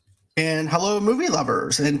And hello, movie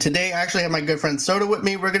lovers. And today I actually have my good friend Soda with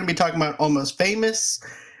me. We're going to be talking about Almost Famous.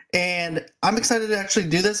 And I'm excited to actually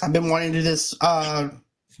do this. I've been wanting to do this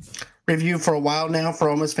review for a while now for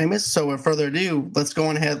Almost Famous. So without further ado, let's go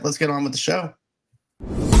on ahead. Let's get on with the show.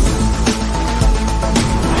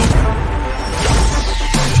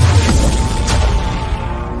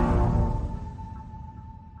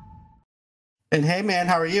 And hey, man,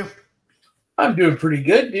 how are you? I'm doing pretty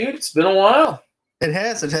good, dude. It's been a while. It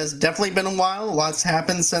has. It has definitely been a while. Lots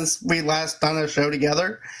happened since we last done a show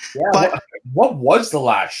together. Yeah, but what was the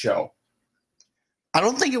last show? I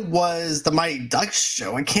don't think it was the Mighty Ducks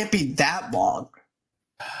show. It can't be that long.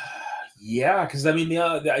 Yeah, because I mean,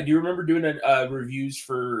 I do remember doing reviews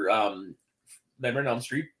for Nightmare on Elm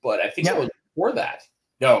Street, but I think it was before that.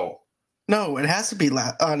 No, it has to be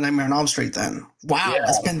Nightmare on Elm Street then. Wow,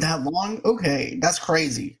 It's been that long? Okay, that's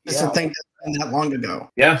crazy. Just to think that's been that long ago.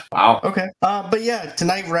 Yeah, wow. Okay, but yeah,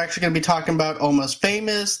 tonight we're actually going to be talking about Almost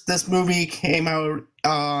Famous. This movie came out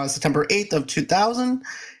September 8th of 2000,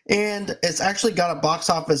 and it's actually got a box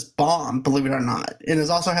office bomb, believe it or not. And it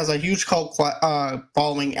also has a huge cult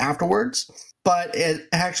following afterwards, but it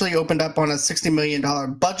actually opened up on a $60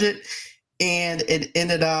 million budget, and it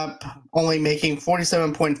ended up only making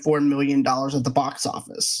 $47.4 million at the box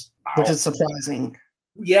office, which is surprising.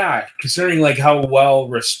 Yeah, considering like how well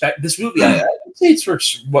this movie, I would say it's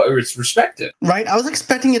respected. Right, I was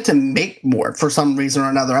expecting it to make more for some reason or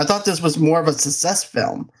another. I thought this was more of a success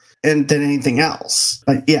film than anything else.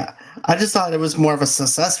 But yeah, I just thought it was more of a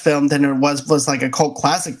success film than it was like a cult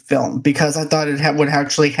classic film, because I thought it would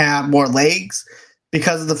actually have more legs,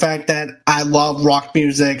 because of the fact that I love rock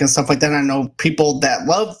music and stuff like that. I know people that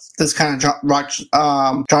love this kind of rock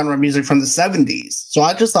genre music from the 70s. So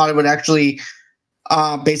I just thought it would actually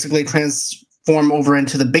basically transform over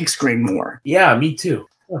into the big screen more. Yeah, me too.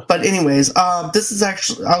 But anyways, this is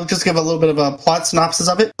actually, I'll just give a little bit of a plot synopsis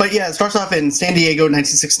of it. But yeah, it starts off in San Diego,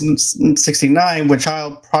 1969, with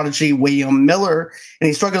child prodigy William Miller, and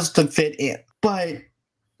he struggles to fit in. But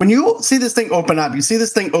when you see this thing open up, you see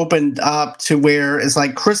this thing opened up to where it's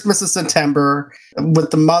like Christmas in September with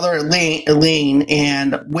the mother, Elaine,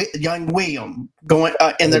 and young William going,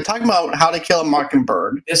 and they're talking about How to Kill a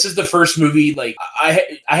Mockingbird. This is the first movie, like, I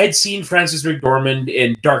had seen Frances McDormand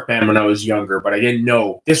in Darkman when I was younger, but I didn't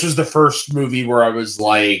know. This was the first movie where I was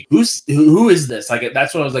like, who is this? Like,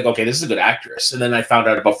 that's when I was like, okay, this is a good actress. And then I found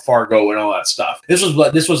out about Fargo and all that stuff. This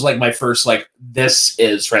was like my first, like, this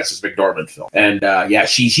is Frances McDormand film. And yeah,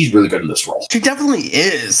 she's really good in this role. She definitely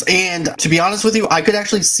is. And to be honest with you, I could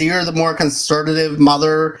actually see her the more conservative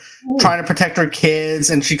mother trying to protect her kids,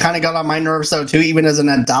 and she kind of got on my nerves though too, even as an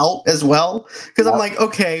adult as well, because I'm like,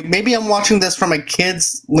 okay, maybe I'm watching this from a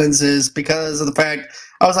kid's lenses because of the fact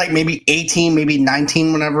I was like maybe 18, maybe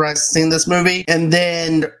 19 whenever I seen this movie. And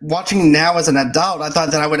then watching now as an adult, I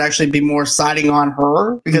thought that I would actually be more siding on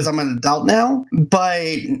her because I'm an adult now, but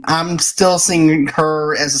I'm still seeing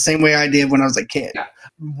her as the same way I did when I was a kid. Yeah.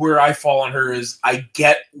 Where I fall on her is I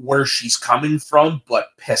get where she's coming from, but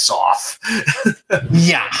piss off.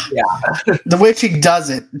 Yeah. Yeah. The way she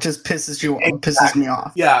does it just pisses me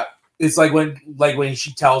off. Yeah. It's like when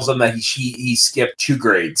she tells him that he skipped 2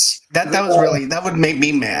 grades. That would make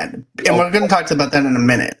me mad. And we're going to talk about that in a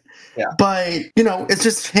minute. Yeah. But, it's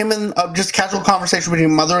just him and just casual conversation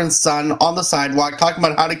between mother and son on the sidewalk, talking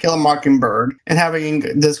about How to Kill a Mockingbird and having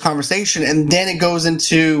this conversation. And then it goes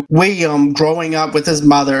into William growing up with his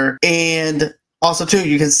mother. And also, too,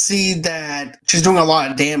 you can see that she's doing a lot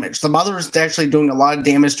of damage. The mother is actually doing a lot of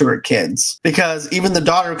damage to her kids, because even the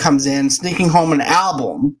daughter comes in sneaking home an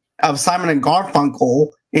album of Simon and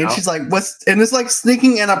Garfunkel. And she's like, and it's like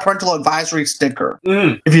sneaking in a parental advisory sticker,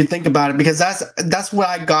 if you think about it, because that's what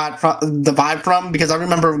I got from the vibe from, because I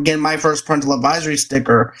remember getting my first parental advisory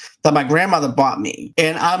sticker that my grandmother bought me,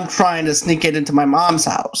 and I'm trying to sneak it into my mom's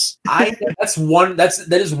house. That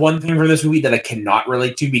is one thing from this movie that I cannot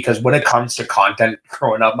relate to, because when it comes to content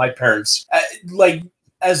growing up, my parents, like,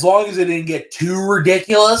 as long as it didn't get too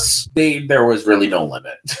ridiculous, there was really no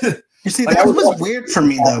limit. You see, that was weird for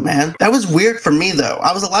me, though, man. That was weird for me, though.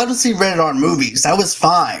 I was allowed to see rated R movies. That was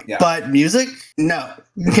fine. Yeah. But music? No.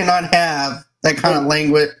 You cannot have that kind of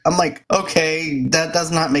language. I'm like, okay, that does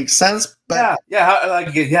not make sense. But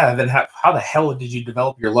then how the hell did you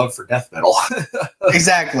develop your love for death metal?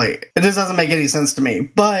 Exactly. It just doesn't make any sense to me.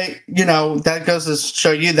 But, that goes to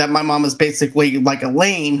show you that my mom is basically like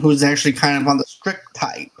Elaine, who's actually kind of on the strict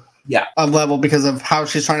type. Yeah. level because of how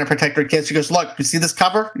she's trying to protect her kids. She goes, look, you see this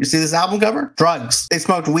cover? You see this album cover? Drugs. They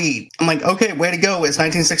smoked weed. I'm like, okay, way to go. It's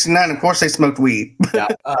 1969. Of course they smoked weed. Yeah,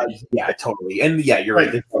 totally. And yeah, you're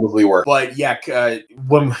right. They probably were. But yeah,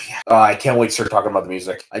 I can't wait to start talking about the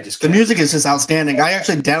music. The music is just outstanding. I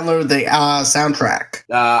actually downloaded the soundtrack.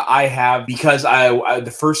 I have, because I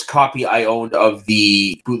the first copy I owned of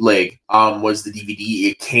the bootleg was the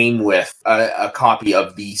DVD. It came with a copy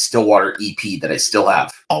of the Stillwater EP that I still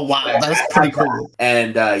have. Oh wow, that's pretty cool.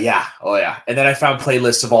 And yeah. And then I found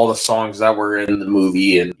playlists of all the songs that were in the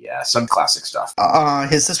movie, and yeah, some classic stuff.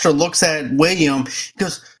 His sister looks at William,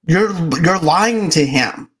 goes, You're lying to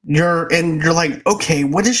him. You're like, okay,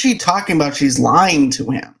 what is she talking about? She's lying to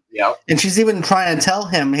him. Yeah. And she's even trying to tell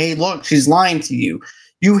him, hey, look, she's lying to you.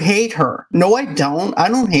 You hate her. No, I don't. I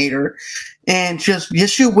don't hate her. And just,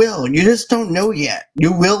 yes, you will. You just don't know yet.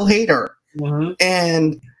 You will hate her. Mm-hmm.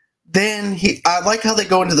 And then I like how they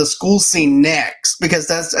go into the school scene next, because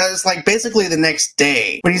that's like basically the next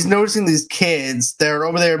day when he's noticing these kids. They're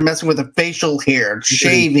over there messing with the facial hair,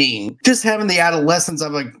 shaving, just having the adolescence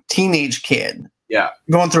of a teenage kid. Yeah.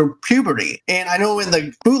 Going through puberty. And I know in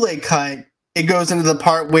the bootleg cut, it goes into the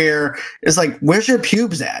part where it's like, where's your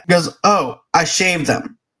pubes at? He goes, oh, I shaved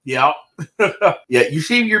them. Yeah. Yeah, you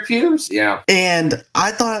shave your pubes? Yeah. And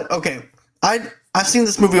I thought, okay, I've seen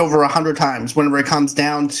this movie over 100 times whenever it comes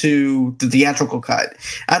down to the theatrical cut.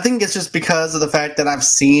 I think it's just because of the fact that I've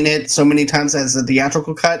seen it so many times as a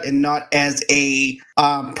theatrical cut and not as a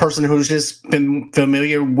person who's just been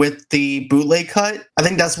familiar with the bootleg cut. I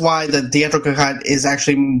think that's why the theatrical cut is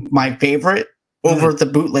actually my favorite over the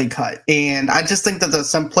bootleg cut. And I just think that the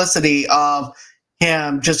simplicity of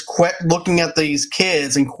him just looking at these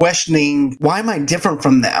kids and questioning, why am I different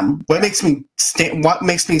from them? What makes me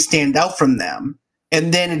stand out from them?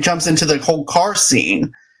 And then it jumps into the whole car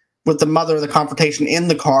scene with the mother, the confrontation in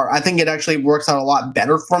the car. I think it actually works out a lot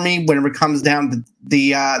better for me whenever it comes down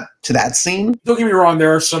to that scene. Don't get me wrong,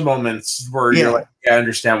 there are some moments where you're like, yeah, I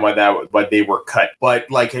understand why they were cut. But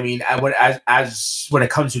like, I mean, when it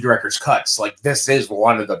comes to director's cuts, like this is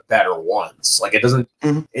one of the better ones. Like it doesn't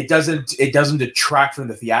detract from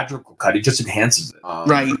the theatrical cut. It just enhances it.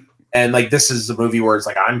 Right. And like, this is a movie where it's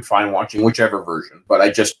like, I'm fine watching whichever version, but I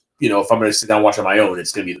just, if I'm going to sit down and watch on my own,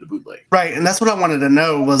 it's going to be the bootleg. Right. And that's what I wanted to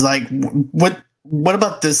know was like, what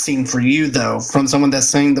about this scene for you though, from someone that's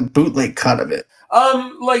saying the bootleg cut of it?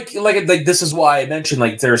 Like this is why I mentioned,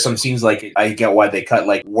 like, there are some scenes, like, I get why they cut,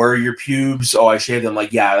 like, where are your pubes? Oh, I shaved them.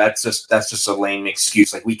 Like, yeah, that's just a lame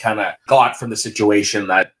excuse. Like, we kind of got from the situation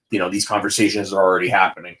that, these conversations are already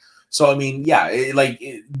happening. So, I mean, yeah,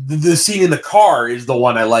 the scene in the car is the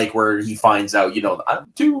one I like, where he finds out, I'm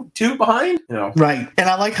two behind, Right. And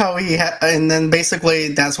I like how and then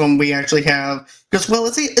basically that's when we actually have, because, well,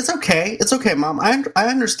 it's okay. It's okay, Mom. I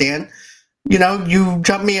understand. You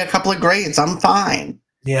jumped me a couple of grades. I'm fine.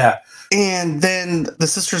 Yeah. And then the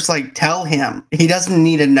sister's like, tell him. He doesn't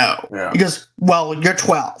need to know. Yeah. He goes, well, you're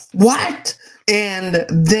 12. What? And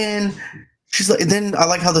then she's like, then I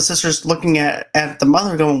like how the sister's looking at the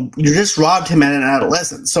mother going, you just robbed him at an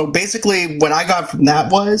adolescent. So basically what I got from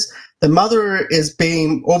that was the mother is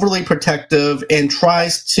being overly protective and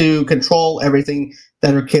tries to control everything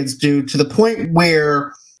that her kids do, to the point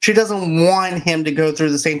where she doesn't want him to go through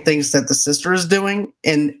the same things that the sister is doing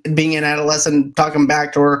and being an adolescent, talking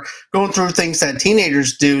back to her, going through things that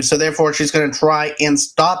teenagers do. So therefore she's going to try and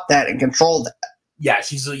stop that and control that. Yeah,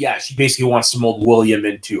 she basically wants to mold William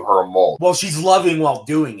into her mold. Well, she's loving while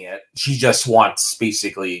doing it. She just wants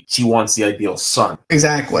the ideal son.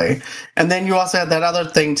 Exactly. And then you also have that other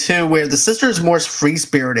thing too, where the sister is more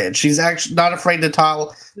free-spirited. She's actually not afraid to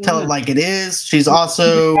tell it like it is. She's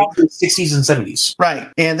also 60s and 70s. Right.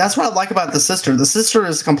 And that's what I like about the sister. The sister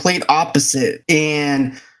is complete opposite,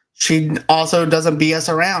 and she also doesn't BS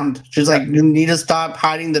around. She's like, you need to stop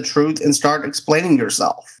hiding the truth and start explaining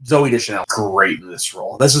yourself. Zooey Deschanel, great in this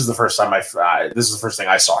role. This is the first thing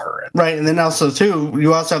I saw her in. Right, and then also too,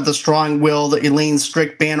 you also have the strong-willed Elaine's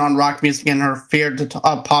strict ban on rock music and her fear to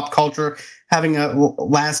pop culture having a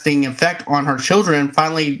lasting effect on her children.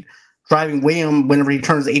 Finally, driving William whenever he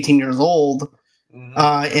turns 18 years old.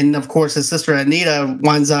 And of course, his sister Anita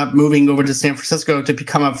winds up moving over to San Francisco to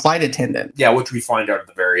become a flight attendant. Yeah, which we find out at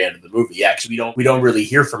the very end of the movie. Yeah, because we don't really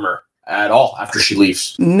hear from her at all after she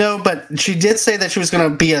leaves. No, but she did say that she was going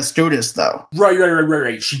to be a stewardess, though.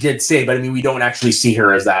 Right. She did say, but I mean, we don't actually see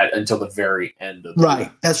her as that until the very end of the Right,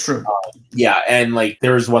 movie. that's true. Yeah, and like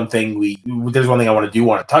there's one thing I want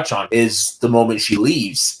to touch on is the moment she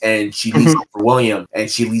leaves, and she leaves for William, and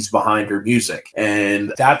she leaves behind her music,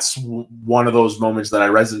 and that's one of those moments that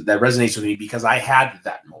that resonates with me because I had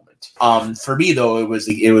that moment. For me though, it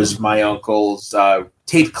was my uncle's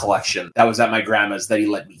tape collection that was at my grandma's that he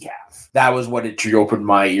let me have. That was what it opened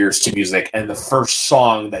my ears to music, and the first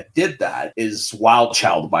song that did that is "Wild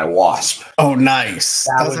Child" by Wasp. Oh, nice!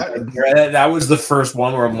 That was the first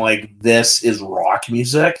one where I'm like, "This is rock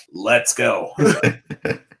music. Let's go."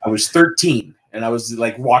 I was 13, and I was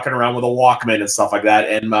like walking around with a Walkman and stuff like that,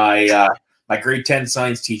 and my grade 10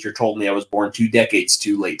 science teacher told me I was born 2 decades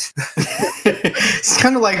too late. It's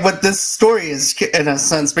kind of like what this story is in a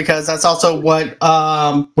sense, because that's also what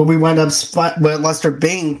we wound up with Lester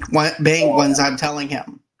Bang winds up telling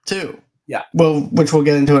him too. Yeah. Well, which we'll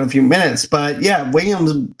get into in a few minutes. But yeah,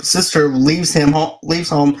 William's sister leaves home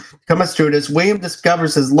to become a stewardess. William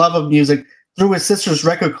discovers his love of music through his sister's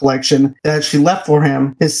record collection that she left for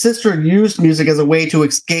him. His sister used music as a way to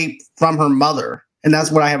escape from her mother. And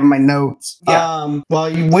that's what I have in my notes. Yeah.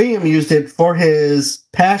 While William used it for his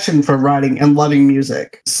passion for writing and loving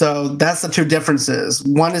music. So that's the two differences.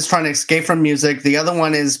 One is trying to escape from music. The other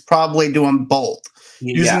one is probably doing both.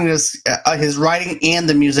 Using his writing and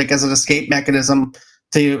the music as an escape mechanism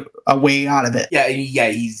to a way out of it. Yeah,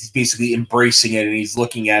 he's basically embracing it, and he's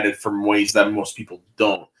looking at it from ways that most people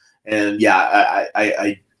don't. And yeah,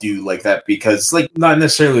 I do like that because, like, not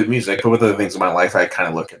necessarily with music, but with other things in my life, I kind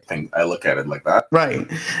of look at it like that. Right.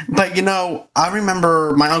 But I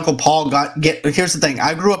remember my Uncle Paul here's the thing.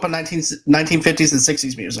 I grew up in 1950s and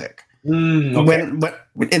 60s music.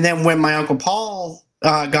 Okay. And then when my Uncle Paul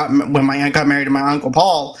when my aunt got married to my Uncle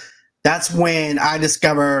Paul, that's when I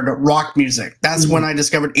discovered rock music. That's when I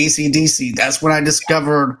discovered AC/DC. That's when I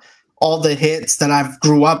discovered all the hits that I've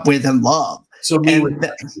grew up with and love.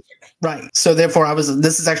 Right. So therefore,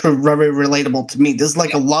 this is actually very relatable to me. This is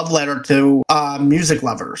like a love letter to music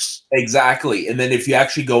lovers. Exactly. And then if you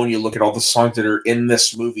actually go and you look at all the songs that are in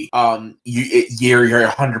this movie, you're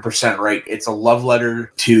 100% right. It's a love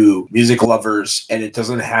letter to music lovers, and it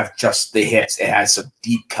doesn't have just the hits. It has some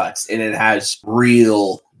deep cuts, and it has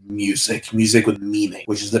real music with meaning,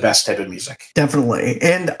 which is the best type of music. Definitely.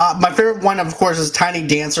 And my favorite one, of course, is Tiny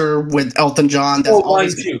Dancer with Elton John. That's mine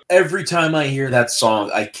too. Every time I hear that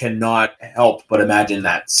song, I cannot help but imagine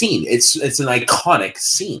that scene. It's an iconic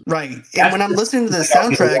scene. Right. And when I'm listening to the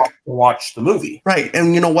soundtrack, watch the movie. Right.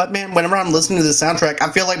 And you know what, man? Whenever I'm listening to the soundtrack,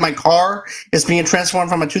 I feel like my car is being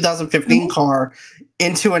transformed from a 2015 car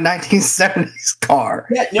into a 1970s car.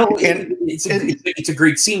 Yeah, no, it's a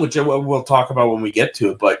great scene, which we'll talk about when we get to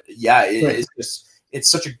it. But yeah, it's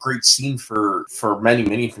such a great scene for many,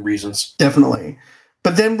 many reasons. Definitely.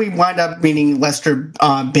 But then we wind up meeting Lester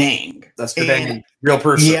Bang. Lester Bang, real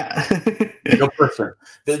person. Yeah. Real person.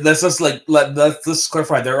 Let's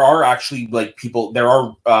clarify. There are actually people. There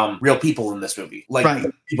are real people in this movie.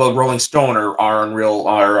 People at Rolling Stone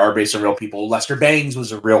are based on real people. Lester Bangs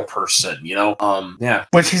was a real person. Yeah.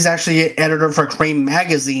 Which he's actually an editor for Cream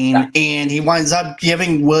magazine, and he winds up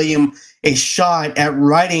giving William a shot at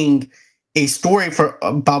writing a story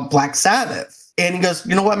about Black Sabbath. And he goes,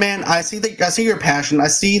 you know what, man? I see your passion. I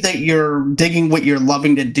see that you're digging what you're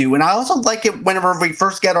loving to do. And I also like it whenever we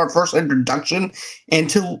first get our first introduction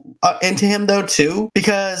into him, though, too,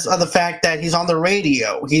 because of the fact that he's on the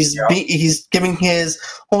radio. He's giving his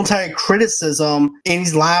whole entire criticism, and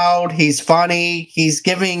he's loud. He's funny. He's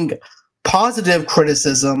giving positive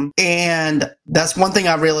criticism, and that's one thing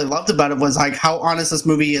I really loved about it was like how honest this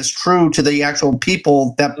movie is true to the actual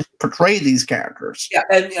people that portray these characters. Yeah,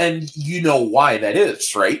 and you know why that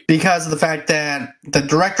is, right? Because of the fact that the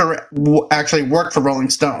director actually worked for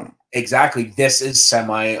Rolling Stone. Exactly. This is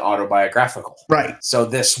semi-autobiographical. Right. So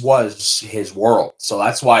this was his world. So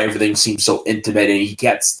that's why everything seems so intimate, and he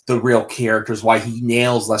gets the real characters, why he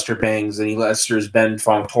nails Lester Bangs and Lester's Ben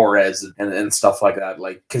Fong Torres and stuff like that.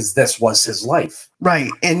 Because this was his life.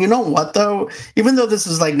 Right. And you know what, though? Even though this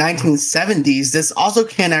is like 1970s, this also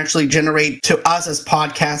can actually generate to us as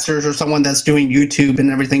podcasters or someone that's doing YouTube and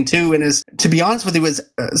everything, too. And to be honest with you, was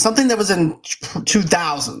something that was in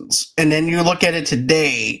 2000s. And then you look at it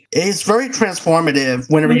today, it's very transformative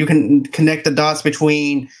whenever you can connect the dots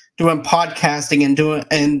between doing podcasting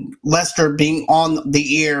and Lester being on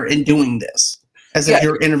the air and doing this. As if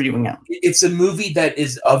you're interviewing him. It's a movie that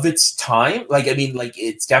is of its time.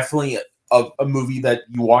 It's definitely a movie that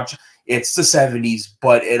you watch. it's the 70s,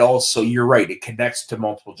 but it also, you're right, it connects to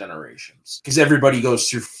multiple generations because everybody goes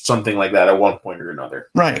through something like that at one point or another.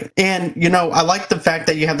 Right. And, I like the fact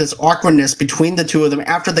that you have this awkwardness between the two of them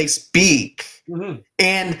after they speak. Mm-hmm.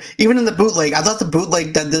 And even in the bootleg, I thought the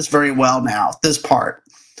bootleg did this very well now, this part,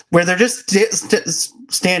 where they're just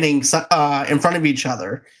standing in front of each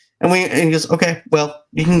other. And he goes, okay, well,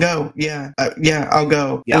 you can go. Yeah, I'll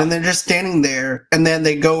go. Yeah. And then they're just standing there, and then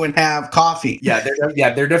they go and have coffee. Yeah,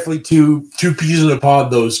 they're definitely two pieces of the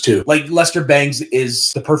pod, those two. Like, Lester Bangs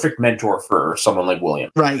is the perfect mentor for someone like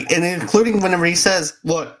William. Right, and including whenever he says,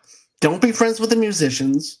 look, don't be friends with the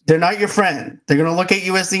musicians. They're not your friend. They're going to look at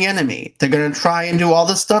you as the enemy. They're going to try and do all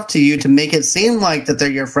this stuff to you to make it seem like that they're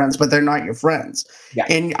your friends, but they're not your friends. Yeah.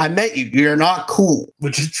 And I met you. You're not cool.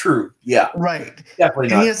 Which is true. Yeah. Right. Definitely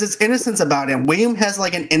not. And he has this innocence about him. William has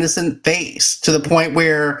like an innocent face to the point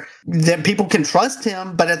where that people can trust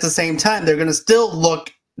him, but at the same time, they're going to still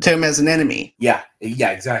look to him as an enemy. Yeah,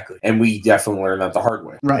 exactly. And we definitely learned that the hard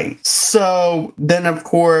way. Right. So then, of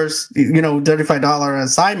course, $35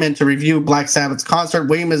 assignment to review Black Sabbath's concert.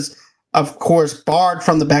 William is, of course, barred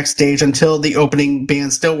from the backstage until the opening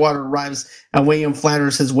band Stillwater arrives, and William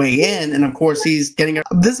flatters his way in. And, of course, he's getting it.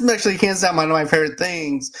 This actually hands down one of my favorite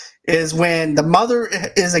things is when the mother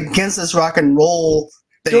is against this rock and roll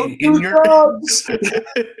thing. Don't do drugs.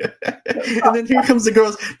 And then here comes the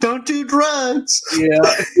girls. Don't do drugs. Yeah.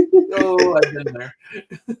 Oh, I've been there.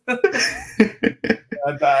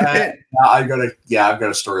 I've got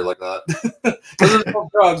a story like that. Because it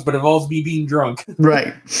involves drugs, but it involves me being drunk.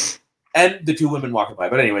 Right. And the two women walking by.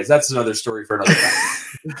 But anyways, that's another story for another time.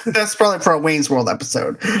 That's probably for a Wayne's World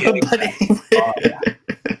episode. Yeah, exactly.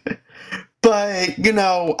 But,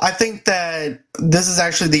 I think that this is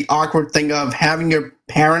actually the awkward thing of having your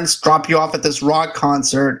parents drop you off at this rock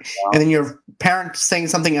concert, and then your parent saying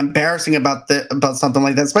something embarrassing about something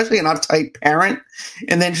like that, especially an uptight parent.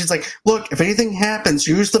 And then she's like, look, if anything happens,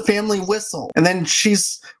 use the family whistle. And then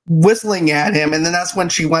she's whistling at him. And then that's when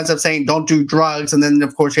she winds up saying, don't do drugs. And then,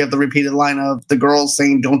 of course, you have the repeated line of the girls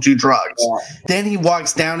saying, don't do drugs. Yeah. Then he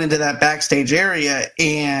walks down into that backstage area,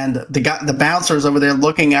 and the bouncers over there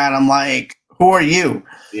looking at him like, who are you?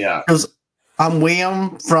 Yeah. He goes, I'm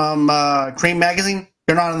William from Cream Magazine.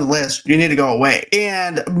 You're not on the list. You need to go away.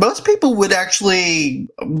 And most people would actually,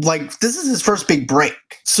 this is his first big break.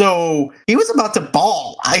 So he was about to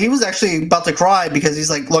bawl. He was actually about to cry because he's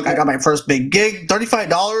like, look, I got my first big gig.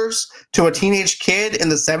 $35 to a teenage kid in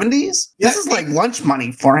the 70s? Yeah. This is like lunch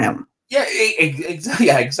money for him. Yeah,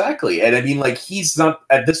 exactly. And I mean, he's not,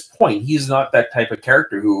 at this point, he's not that type of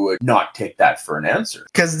character who would not take that for an answer.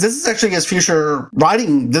 Because this is actually his future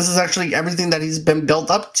writing. This is actually everything that he's been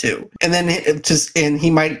built up to. And then he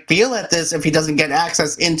might feel at this if he doesn't get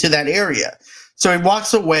access into that area. So he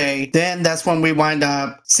walks away. Then that's when we wind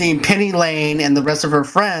up seeing Penny Lane and the rest of her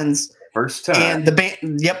friends. First time. And the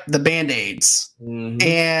Band-Aids. Mm-hmm.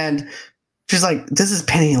 And she's like, this is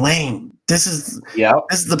Penny Lane. This is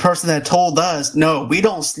the person that told us, no, we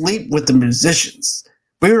don't sleep with the musicians.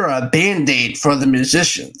 We were a Band-Aid for the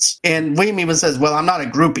musicians. And William even says, well, I'm not a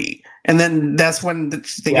groupie. And then that's when they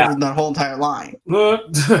give the whole entire line. You're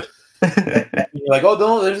like, oh,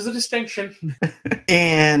 no, there's a distinction.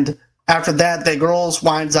 And after that, the girls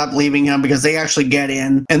winds up leaving him because they actually get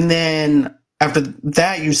in. And then after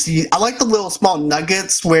that, you see, I like the little small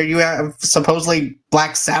nuggets where you have supposedly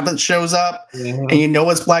Black Sabbath shows up, and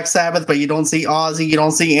it's Black Sabbath, but you don't see Ozzy, you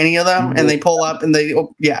don't see any of them, and they pull up and they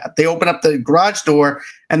open up the garage door,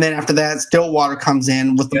 and then after that, Stillwater comes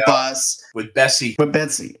in with the bus. With Betsy.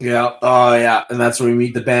 Yeah. Oh, yeah. And that's when we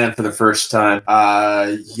meet the band for the first time.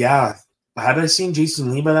 Had I seen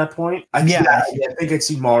Jason Lee by that point? I think I'd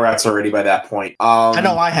seen Mallrats already by that point. I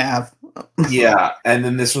know I have. Yeah, and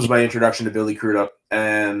then this was my introduction to Billy Crudup,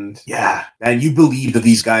 and you believe that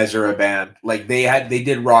these guys are a band. They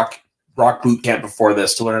did rock boot camp before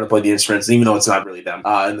this to learn how to play the instruments, even though it's not really them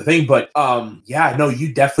in the thing. But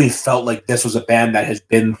you definitely felt like this was a band that has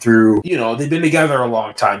been through. They've been together a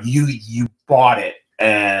long time. You bought it.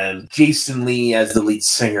 And Jason Lee as the lead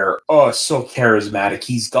singer, so charismatic.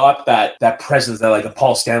 He's got that presence that a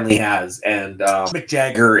Paul Stanley has, and Mick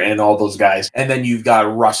Jagger and all those guys. And then you've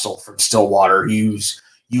got Russell from Stillwater. You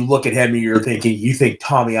look at him and you think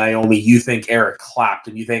Tommy Iommi, you think Eric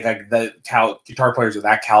Clapton, you think the guitar players of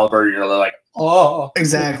that caliber. You're like, oh,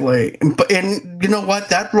 exactly. And you know what?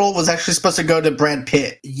 That role was actually supposed to go to Brad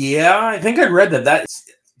Pitt. Yeah, I think I read that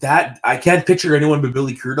I can't picture anyone but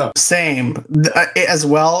Billy Crudup. Same as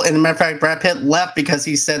well. And as a matter of fact, Brad Pitt left because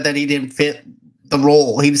he said that he didn't fit the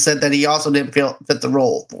role. He said that he also didn't fit the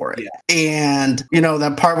role for it. Yeah. And,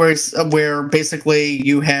 that part where basically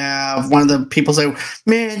you have one of the people say,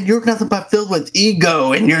 man, you're nothing but filled with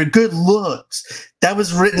ego and your good looks. That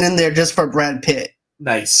was written in there just for Brad Pitt.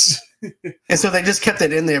 Nice. And so they just kept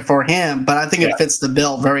it in there for him, but I think it fits the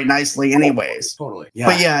bill very nicely anyways. Totally.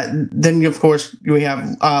 Yeah. But then of course we have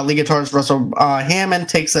lead guitarist Russell Hammond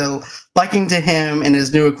takes a liking to him and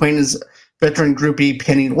his new acquaintance, veteran groupie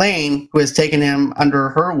Penny Lane, who has taken him under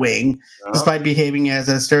her wing. Despite behaving as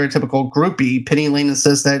a stereotypical groupie, Penny Lane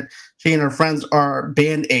insists that she and her friends are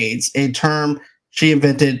band-aids, a term she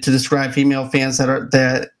invented to describe female fans that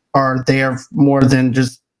are there more than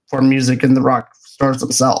just for music and the rock stars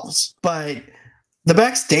themselves. But the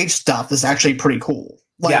backstage stuff is actually pretty cool.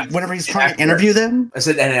 Whenever he's trying to interview them. I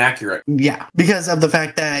said inaccurate. Yeah, because of the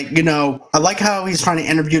fact that, I like how he's trying to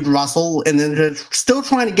interview Russell and then they're still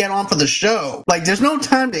trying to get on for the show. There's no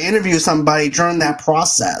time to interview somebody during that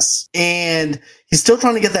process. And he's still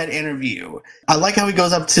trying to get that interview. I like how he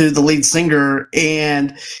goes up to the lead singer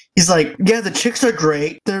and he's like, yeah, the chicks are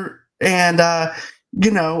great. That's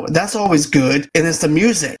always good. And it's the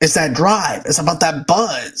music. It's that drive. It's about that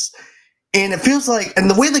buzz. And it feels like, and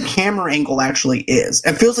the way the camera angle actually is,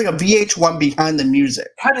 it feels like a VH1 behind the music.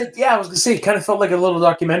 I was going to say, it kind of felt like a little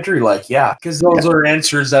documentary, because those are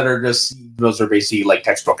answers that are those are basically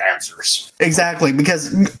textbook answers. Exactly,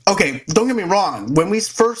 because, okay, don't get me wrong, when we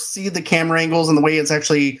first see the camera angles and the way it's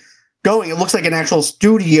actually going, it looks like an actual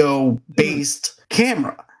studio-based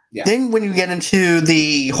camera. Yeah. Then when you get into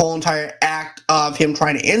the whole entire act of him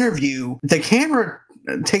trying to interview, the camera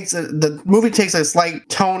the movie takes a slight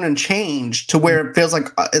tone and change to where it feels like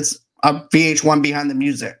it's a VH1 behind the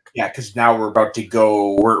music. Yeah, because now we're about to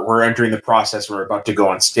go, we're entering the process, we're about to go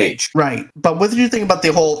on stage. Right. But what did you think about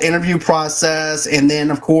the whole interview process? And then,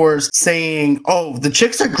 of course, saying, oh, the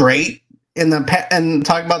chicks are great, and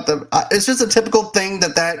talking about it's just a typical thing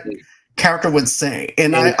that character would say.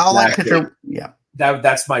 And I'll like picture, yeah.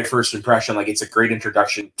 That's my first impression. It's a great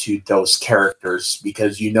introduction to those characters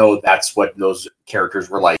because that's what those characters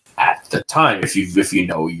were like at the time if you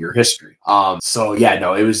know your history.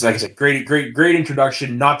 It was like I said, great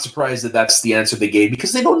introduction. Not surprised that that's the answer they gave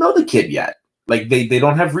because they don't know the kid yet. They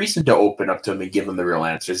don't have reason to open up to him and give him the real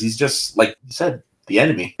answers. He's just like you said, the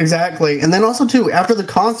enemy. Exactly. And then also too, after the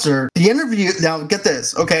concert, the interview. Now get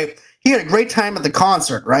this, okay? He had a great time at the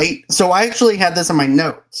concert, right? So I actually had this in my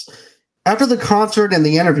notes. After the concert and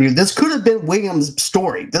the interview, this could have been William's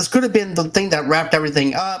story. This could have been the thing that wrapped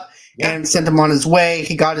everything up and sent him on his way.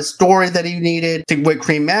 He got his story that he needed with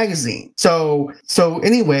Cream Magazine. So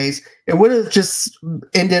anyways, it would have just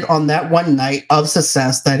ended on that one night of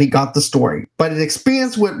success that he got the story. But it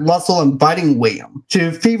expands with Russell inviting William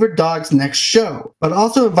to Fever Dog's next show, but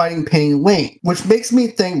also inviting Penny Lane, which makes me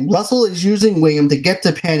think Russell is using William to get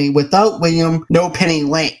to Penny without William, no Penny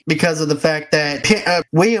Lane, because of the fact that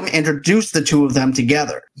William introduced the two of them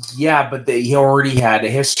together. Yeah, but he already had a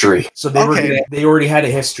history. So they already had a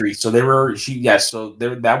history. So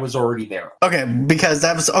that was already there. Okay, because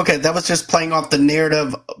that was just playing off the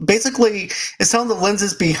narrative. Basically, it's telling the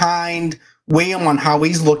lenses behind William on how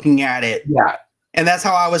he's looking at it. Yeah. And that's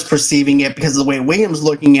how I was perceiving it because of the way William's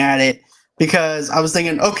looking at it. Because I was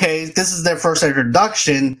thinking, okay, this is their first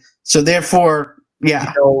introduction. So therefore,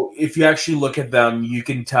 yeah. If you actually look at them, you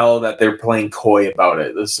can tell that they're playing coy about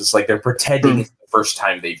it. This is like they're pretending it's the first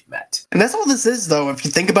time they've met. And that's all this is, though, if you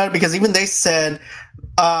think about it, because even they said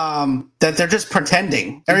that they're just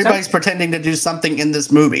pretending. Everybody's pretending to do something in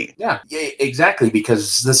this movie. Yeah, exactly,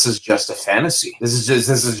 because this is just a fantasy. This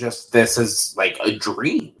is like a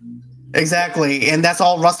dream. Exactly, and that's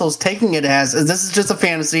all Russell's taking it as. Is this is just a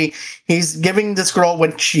fantasy. He's giving this girl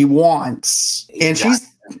what she wants, and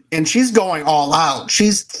she's going all out.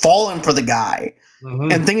 She's falling for the guy.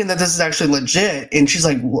 Mm-hmm. And thinking that this is actually legit, and he's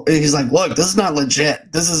like, look, this is not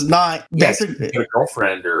legit. This is not basically a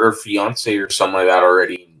girlfriend or fiance or something like that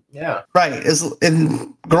already. Yeah, right.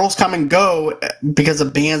 And girls come and go because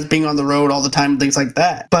of bands being on the road all the time, and things like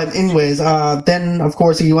that. But anyways, then of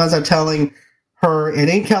course he ends up telling her it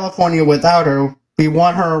ain't California without her. We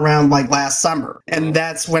want her around like last summer, and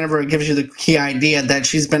that's whenever it gives you the key idea that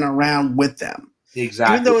she's been around with them.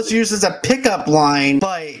 Exactly. Even though it's used as a pickup line,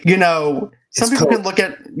 but some people can look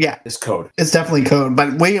at it's code. It's definitely code,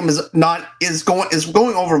 but William is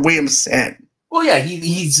going over William's head. Well, yeah,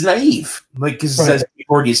 he's naive, because as we've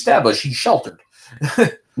already established, he's sheltered.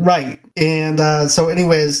 Right, and so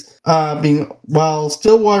anyways, while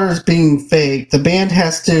Stillwater's being fake, the band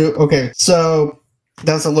has to. Okay, so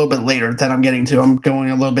that's a little bit later that I'm getting to. I'm going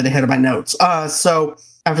a little bit ahead of my notes. So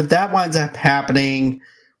after that winds up happening,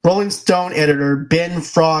 Rolling Stone editor Ben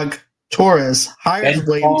Frog Torres hires Ben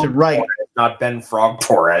William to Fong write. Torres, not Ben Frog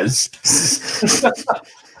Torres.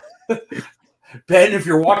 Ben, if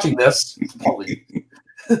you're watching this, probably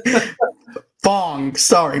Fong,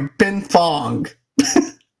 sorry, Ben Fong.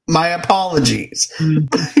 My apologies,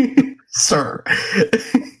 sir.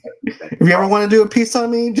 If you ever want to do a piece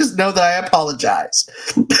on me, just know that I apologize.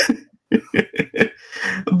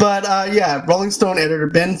 But yeah, Rolling Stone editor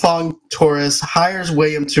Ben Fong Torres hires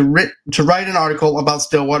William to write an article about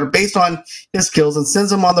Stillwater based on his skills and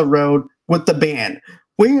sends him on the road with the band.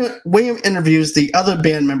 William interviews the other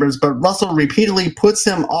band members, but Russell repeatedly puts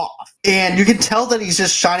him off. And you can tell that he's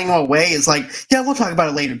just shining him away. It's like, yeah, we'll talk about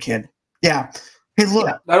it later, kid. Yeah. Hey, look.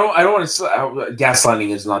 Yeah, I don't want to. Gaslighting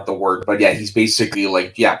is not the word, but yeah, he's basically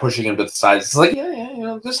like, pushing him to the side. It's like,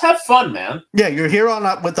 just have fun, man. Yeah, you're here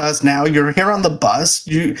up with us now. You're here on the bus.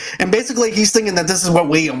 And basically, he's thinking that this is what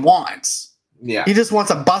William wants. Yeah, he just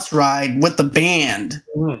wants a bus ride with the band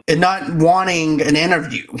and not wanting an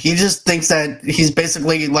interview. He just thinks that he's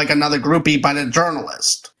basically like another groupie by the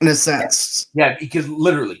journalist, in a sense. Yeah, because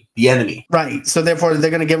literally the enemy. Right. So therefore,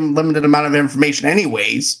 they're going to give him limited amount of information,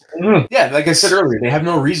 anyways. Yeah, like I said earlier, they have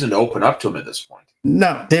no reason to open up to him at this point.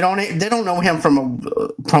 No, they don't. They don't know him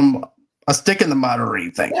from a stick in the mud or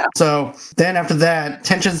anything. Yeah. So then after that,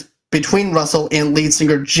 tensions between Russell and lead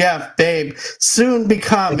singer Jeff Babe soon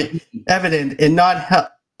become evident and not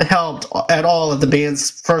helped at all at the band's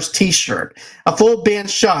first T-shirt. A full band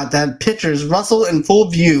shot that pictures Russell in full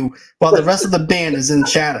view while the rest of the band is in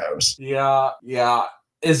shadows. Yeah.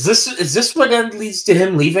 Is this what then leads to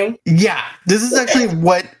him leaving? Yeah, this is actually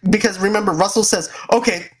because remember Russell says,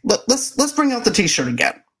 "Okay, let's bring out the T-shirt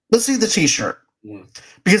again. Let's see the T-shirt."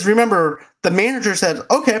 Because remember the manager said,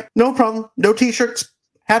 "Okay, no problem, no T-shirts."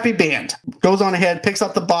 Happy band goes on ahead, picks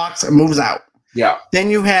up the box, and moves out. Yeah. Then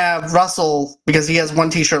you have Russell, because he has one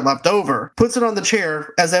T-shirt left over, puts it on the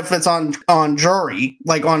chair as if it's on jury,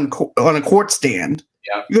 like on a court stand.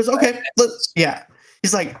 Yeah. He goes, okay,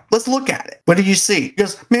 He's like, let's look at it. What do you see? He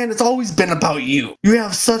goes, man, it's always been about you. You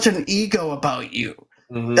have such an ego about you.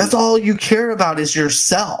 Mm-hmm. That's all you care about is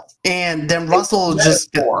yourself. And then Russell it's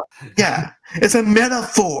a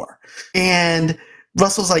metaphor. And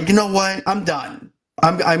Russell's like, you know what? I'm done.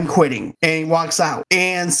 I'm quitting, and he walks out.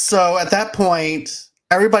 And so at that point,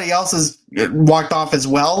 everybody else has walked off as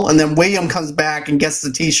well, and then William comes back and gets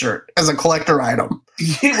the T-shirt as a collector item.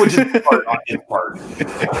 Which is part on his part.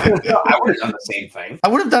 I would have done the same thing. I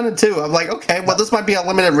would have done it too. I'm like, okay, well, this might be a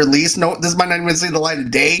limited release. No, this might not even see the light of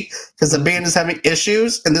day because the band is having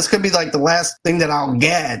issues, and this could be like the last thing that I'll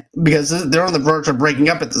get because they're on the verge of breaking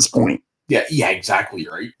up at this point. Yeah, exactly,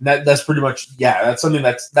 right. That's pretty much, that's something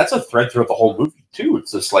that's a thread throughout the whole movie, too.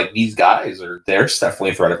 It's just like these guys there's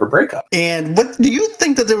definitely a threat of a breakup. And what do you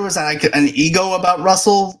think that there was like an ego about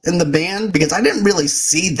Russell in the band? Because I didn't really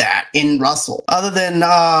see that in Russell, other than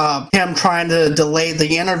him trying to delay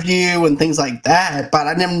the interview and things like that. But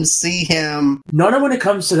I didn't see him. Not when it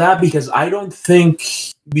comes to that, because I don't think,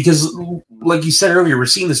 because like you said earlier, we're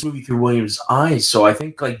seeing this movie through William's eyes. So I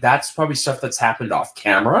think like that's probably stuff that's happened off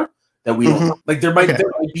camera. That we don't like. There might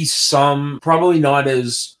be some, probably not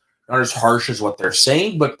as harsh as what they're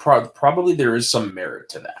saying, but probably there is some merit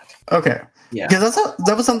to that. Okay, yeah, because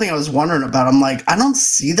that was something I was wondering about. I'm like, I don't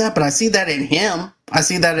see that, but I see that in him. I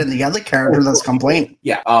see that in the other character that's complaining.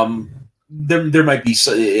 Yeah, there might be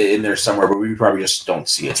in there somewhere, but we probably just don't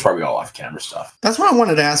see it. It's probably all off camera stuff. That's what I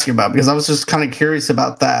wanted to ask you about because I was just kind of curious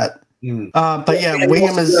about that. But yeah,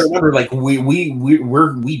 William is. Remember, like we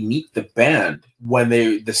meet the band when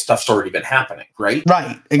the stuff's already been happening, right?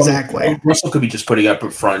 Right, exactly. Russell could be just putting up a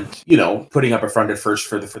front at first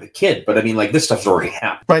for the kid, but I mean, like this stuff's already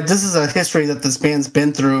happened. Right, this is a history that this band's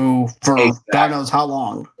been through for God knows how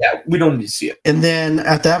long. Yeah, we don't need to see it. And then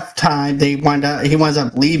at that time, he winds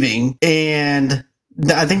up leaving, and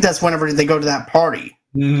I think that's whenever they go to that party.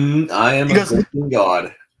 I am a good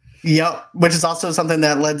God. Yep, which is also something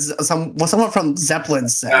that led someone from Zeppelin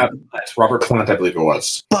said. That's Robert Plant, I believe it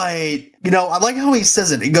was. But, I like how he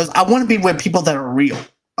says it. He goes, I want to be with people that are real.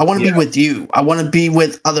 I want to be with you. I want to be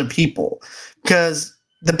with other people. Because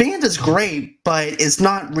the band is great, but it's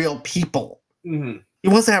not real people. Mm-hmm. He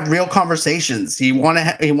wants to have real conversations. He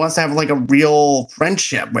wants to have like a real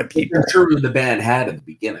friendship with people. I'm sure the band had at the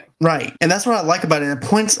beginning. Right. And that's what I like about it. It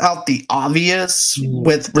points out the obvious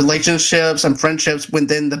with relationships and friendships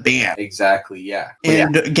within the band. Exactly, yeah.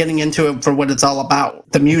 And getting into it for what it's all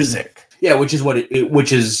about, the music. Yeah, which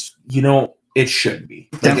is it should be.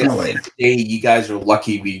 Definitely. Like, hey, you guys are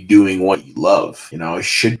lucky to be doing what you love. It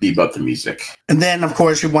should be about the music. And then, of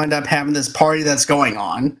course, you wind up having this party that's going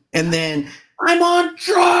on. And then I'm on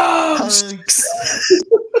drugs.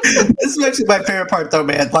 This is actually my favorite part, though,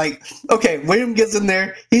 man. Like, okay, William gets in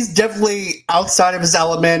there. He's definitely outside of his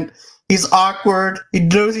element. He's awkward. He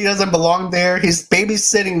knows he doesn't belong there. He's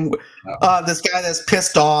babysitting this guy that's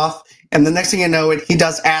pissed off. And the next thing you know, he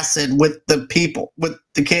does acid with the people, with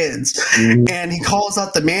the kids. Mm-hmm. And he calls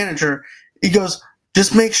out the manager. He goes,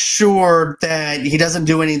 just make sure that he doesn't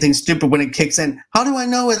do anything stupid when it kicks in. How do I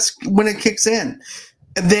know it's when it kicks in?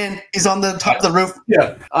 And then he's on the top of the roof.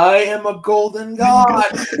 Yeah. I am a golden god.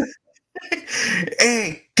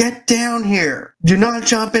 Hey, get down here. Do not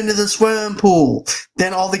jump into the swimming pool.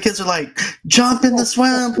 Then all the kids are like, jump in the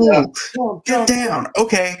swimming pool. Get down.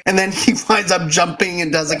 Okay. And then he winds up jumping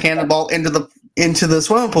and does a cannonball into the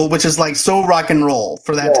swimming pool, which is like so rock and roll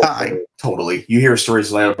for that time. Totally. You hear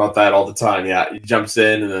stories about that all the time. Yeah. He jumps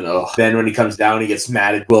in and then when he comes down, he gets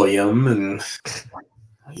mad at William and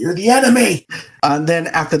you're the enemy. And then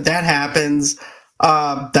after that happens,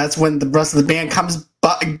 that's when the rest of the band comes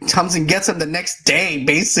and gets him the next day,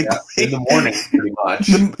 basically. Yeah, in the morning, pretty much.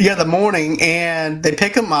 The morning, and they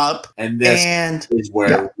pick him up. And this is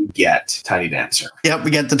where we get Tiny Dancer. Yep,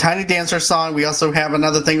 we get the Tiny Dancer song. We also have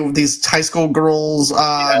another thing with these high school girls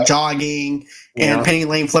jogging and Penny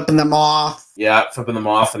Lane flipping them off. Yeah, flipping them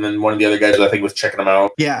off, and then one of the other guys I think was checking them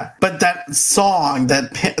out. Yeah, but that song,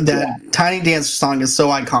 that Tiny Dancer song is so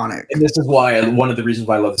iconic. And this is why one of the reasons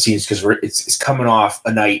why I love the scene is because it's coming off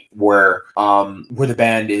a night where the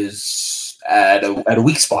band is at a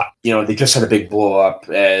weak spot. You know, they just had a big blow up,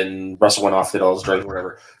 and Russell went off, did all his drugs,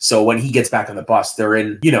 whatever. So when he gets back on the bus, they're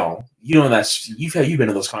in. That's you've been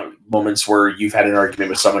in those moments where you've had an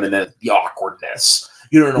argument with someone, and then the awkwardness.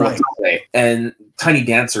 You don't know what to say. And Tiny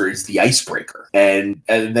Dancer is the icebreaker. And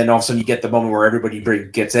then all of a sudden you get the moment where everybody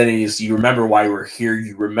gets in and you remember why we're here.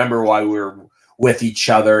 You remember why we're with each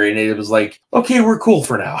other. And it was like, okay, we're cool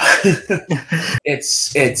for now.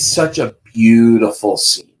 It's such a beautiful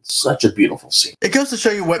scene. Such a beautiful scene. It goes to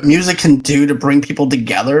show you what music can do to bring people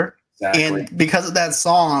together. Exactly. And because of that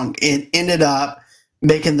song, it ended up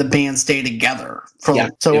making the band stay together.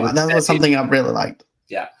 That was something I really liked.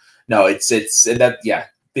 Yeah. No,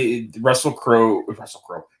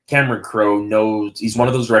 Cameron Crowe knows, he's one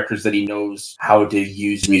of those directors that he knows how to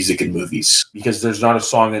use music in movies, because there's not a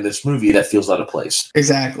song in this movie that feels out of place.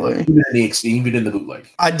 Exactly. Even in the bootleg.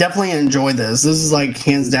 I definitely enjoy this. This is like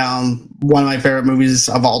hands down one of my favorite movies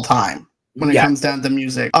of all time when it comes down to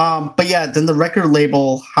music. But yeah, then the record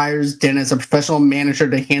label hires Dennis, a professional manager,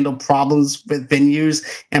 to handle problems with venues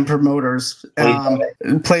and promoters.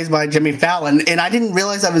 Plays by Jimmy Fallon. And I didn't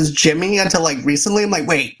realize that was Jimmy until like recently. I'm like,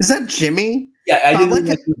 wait, is that Jimmy? Yeah, I didn't like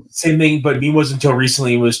the same thing, but me wasn't until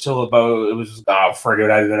recently. It was till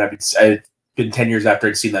I'd been 10 years after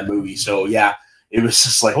I'd seen that movie. So yeah, it was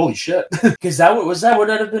just like, holy shit. Because would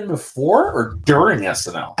that have been before or during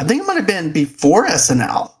SNL? I think it might have been before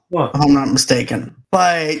SNL. Huh. If I'm not mistaken.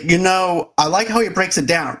 But, I like how he breaks it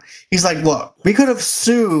down. He's like, look, we could have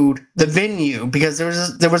sued the venue because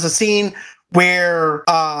there was a scene where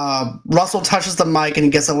Russell touches the mic and he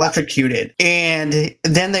gets electrocuted. And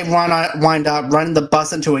then they wind up running the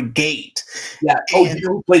bus into a gate. Yeah. Oh, you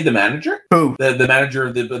know who played the manager? Who? The manager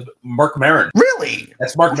of the Mark Maron. Really?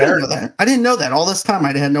 That's Mark Maron. I didn't know that. All this time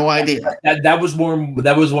I had no idea. That was one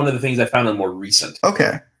of the things I found out more recent.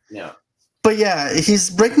 Okay. Yeah. But yeah, he's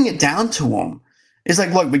breaking it down to him. It's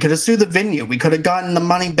like, look, we could have sued the venue. We could have gotten the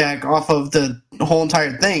money back off of the whole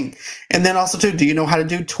entire thing. And then also, too, do you know how to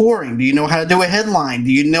do touring? Do you know how to do a headline?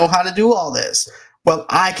 Do you know how to do all this? Well,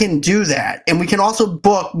 I can do that. And we can also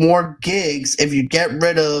book more gigs if you get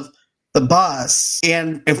rid of the bus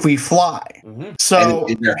and if we fly. Mm-hmm. So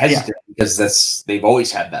and they're hesitant because they've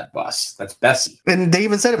always had that bus. That's Bessie. And they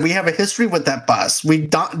even said it. We have a history with that bus. We've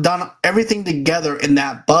done everything together in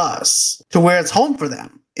that bus to where it's home for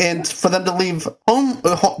them. And for them to leave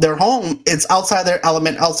their home, it's outside their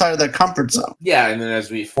element, outside of their comfort zone. Yeah, and then as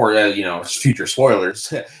future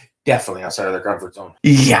spoilers, definitely outside of their comfort zone.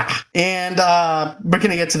 Yeah, and we're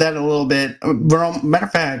going to get to that in a little bit. Matter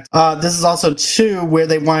of fact, this is also, too, where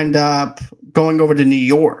they wind up going over to New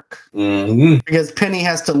York. Mm-hmm. Because Penny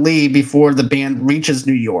has to leave before the band reaches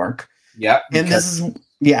New York. Yeah. And this is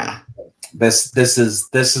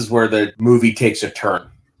where the movie takes a turn.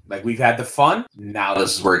 Like, we've had the fun, now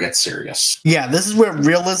this is where it gets serious. Yeah, this is where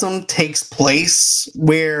realism takes place,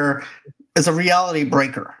 where it's a reality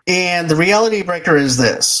breaker. And the reality breaker is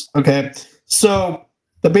this, okay? So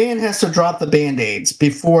the band has to drop the Band-Aids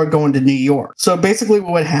before going to New York. So basically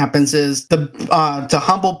what happens is to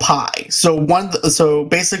humble pie. So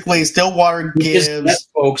basically Stillwater gives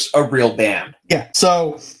folks a real band. Yeah.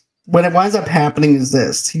 So what it winds up happening is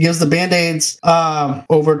this. He gives the Band-Aids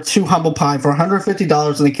over to Humble Pie for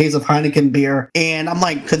 $150 in a case of Heineken beer. And I'm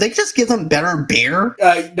like, could they just give them better beer?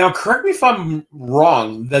 Now, correct me if I'm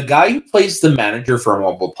wrong. The guy who plays the manager for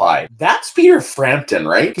Humble Pie, that's Peter Frampton,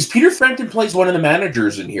 right? Because Peter Frampton plays one of the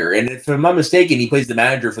managers in here. And if I'm not mistaken, he plays the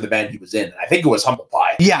manager for the band he was in. I think it was Humble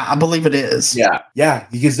Pie. Yeah, I believe it is. Yeah,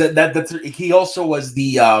 because that's he also was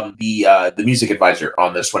the music advisor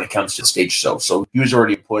on this when it comes to stage show. So he was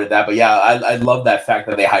already employed at that. But yeah, I love that fact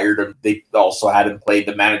that they hired him. They also had him play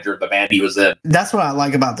the manager of the band he was in. That's what I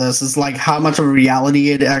like about this, is like how much of a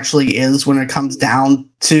reality it actually is when it comes down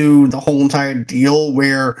to the whole entire deal,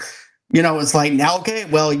 where, you know, it's like, now, okay,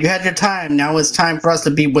 well, you had your time. Now it's time for us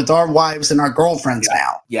to be with our wives and our girlfriends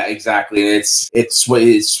now. Yeah, exactly. It's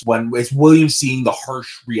William seeing the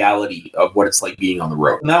harsh reality of what it's like being on the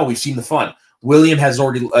road. Now we've seen the fun. William has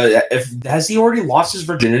already has he already lost his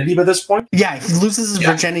virginity by this point? Yeah, he loses his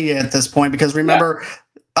virginity at this point, because remember,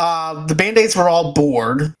 the Band-Aids were all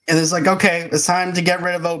bored, and it's like, okay, it's time to get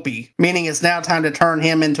rid of Opie, meaning it's now time to turn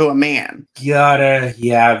him into a man. When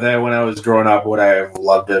I was growing up, would I have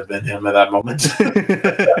loved to have been him at that moment?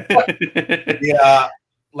 Yeah,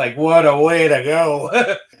 like, what a way to go.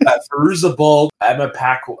 Fairuza Balk, Anna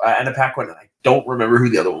Paquin, and I don't remember who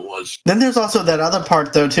the other one was. Then there's also that other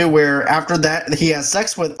part, though, too, where after that he has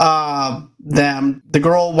sex with them, the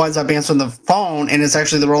girl winds up answering the phone, and it's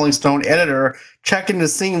actually the Rolling Stone editor checking to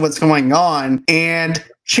see what's going on, and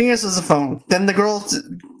she answers the phone. Then the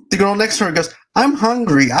girl next to her goes, "I'm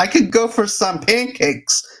hungry. I could go for some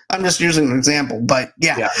pancakes." I'm just using an example, but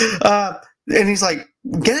yeah. And he's like,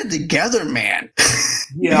 "Get it together, man."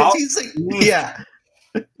 Yeah. He's like, yeah.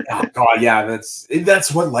 Oh God, yeah,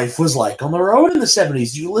 that's what life was like on the road in the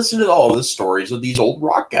 70s. You listen to all the stories of these old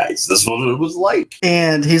rock guys. This is what it was like.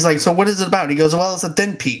 And he's like, "So what is it about?" He goes, "Well, it's a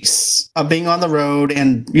thin piece of being on the road,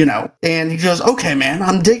 and you know." And he goes, "Okay, man,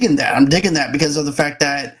 I'm digging that because of the fact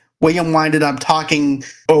that William winded up talking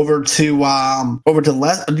over to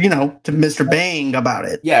Mr. Bang about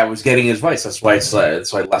it." Yeah, I was getting his advice. That's why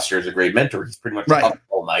Lester is a great mentor. He's pretty much up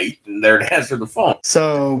all night and there to answer the phone.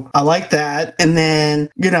 So I like that. And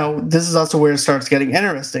then, this is also where it starts getting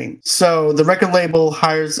interesting. So the record label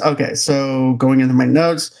hires. Okay, so going into my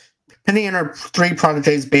notes. Penny and her 3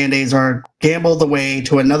 prodigies Band-Aids are gambled away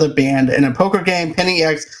to another band in a poker game. Penny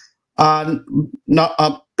acts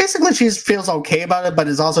basically, she feels okay about it, but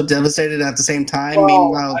is also devastated at the same time. Well,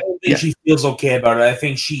 Meanwhile, I don't think she feels okay about it. I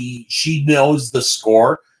think she knows the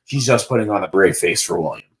score. She's just putting on a brave face for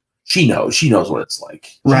William. She knows what it's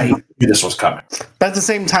like. Right. She knew this was coming. But at the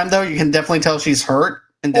same time, though, you can definitely tell she's hurt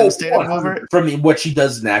and devastated over it. From what she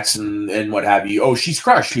does next and what have you. Oh, she's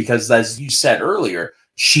crushed because, as you said earlier,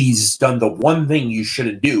 she's done the one thing you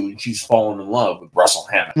shouldn't do, and she's fallen in love with Russell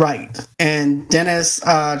Hammond. Right. And Dennis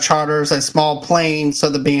charters a small plane so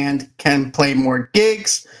the band can play more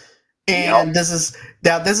gigs. And this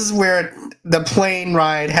is where the plane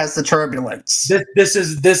ride has the turbulence. This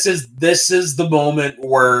is the moment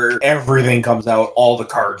where everything comes out. All the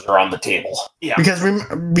cards are on the table. Yeah.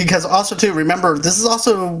 Because also too, remember, this is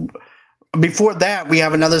also. Before that, we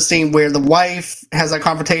have another scene where the wife has a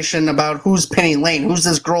confrontation about who's Penny Lane, who's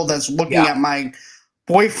this girl that's looking at my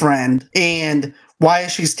boyfriend, and why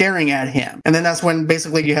is she staring at him? And then that's when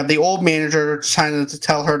basically you have the old manager trying to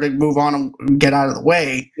tell her to move on and get out of the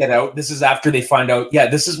way. This is after they find out. Yeah,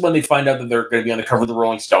 this is when they find out that they're going to be on the cover of the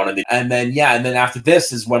Rolling Stone, and then after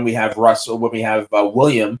this is when we have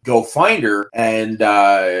William go find her,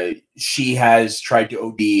 and she has tried to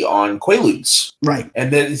OD on Quaaludes. Right.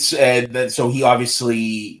 And then so he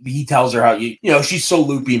tells her how she's so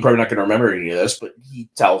loopy and probably not going to remember any of this, but he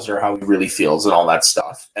tells her how he really feels and all that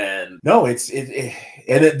stuff. And no, this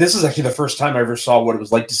is actually the first time I ever saw what it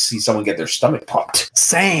was like to see someone get their stomach pumped.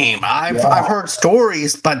 Same. I've heard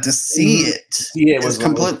stories, but to see it was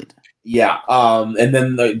completely. Yeah. And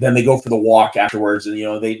then they go for the walk afterwards, and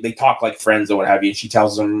they talk like friends or what have you. And she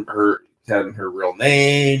tells them her real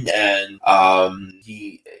name, and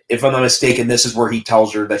if I'm not mistaken, this is where he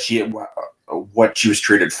tells her that what she was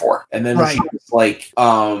treated for. And then she was like,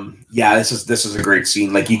 this is a great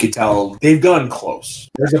scene. Like, you could tell they've gone close.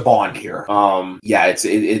 There's a bond here.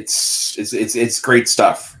 It's great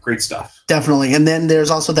stuff. Great stuff. Definitely. And then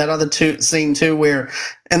there's also that other scene too, where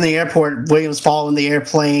in the airport, Williams falls in the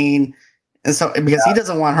airplane. And so, because he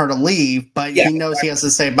doesn't want her to leave, but he knows he has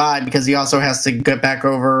to say bye because he also has to get back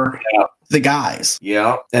over the guys.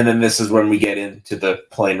 Yeah. And then this is when we get into the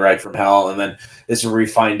plane ride from hell. And then this is where we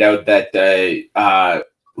find out that,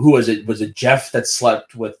 who was it? Was it Jeff that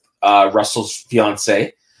slept with Russell's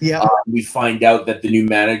fiance? Yeah. We find out that the new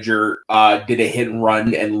manager did a hit and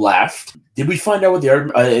run and left. Did we find out what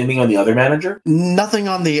anything on the other manager? Nothing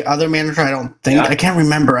on the other manager, I don't think. Yeah. I can't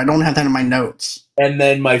remember. I don't have that in my notes. And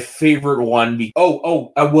then my favorite one,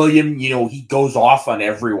 William, he goes off on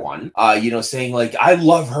everyone, saying like, I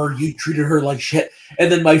love her, you treated her like shit.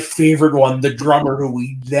 And then my favorite one, the drummer who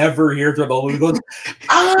we never hear from the movie goes,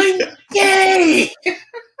 I'm gay.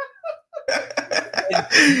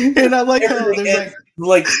 And I like how there's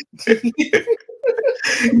like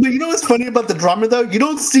but you know what's funny about the drummer though? You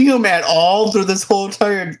don't see him at all through this whole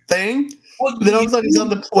entire thing. Well, then all of a sudden he's on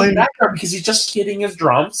the plane because he's just hitting his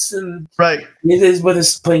drums and right. It is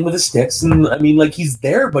playing with his sticks, and I mean, like he's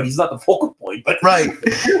there, but he's not the focal point. But right.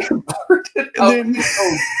 Then,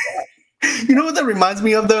 you know what that reminds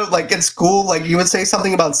me of though? Like in school, like you would say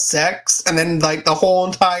something about sex, and then like the whole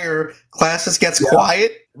entire class just gets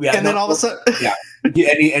quiet, and then all of a sudden,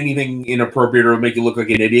 anything inappropriate or make you look like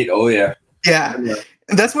an idiot. Oh yeah. Yeah.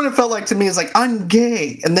 That's what it felt like to me. It's like, I'm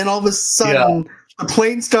gay. And then all of a sudden, the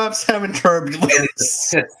plane stops having turbulence. And it just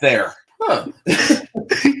sits there. Huh.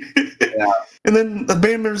 And then the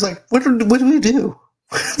band member's like, what do we do?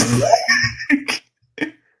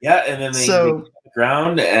 And then they get to the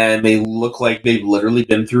ground and they look like they've literally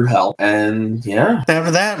been through hell. And after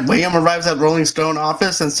that, William arrives at Rolling Stone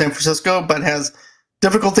office in San Francisco, but has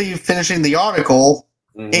difficulty finishing the article.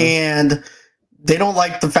 Mm-hmm. And they don't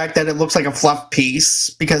like the fact that it looks like a fluff piece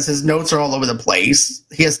because his notes are all over the place.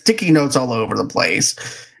 He has sticky notes all over the place.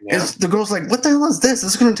 Yeah. The girl's like, what the hell is this?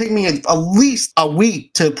 This is going to take me at least a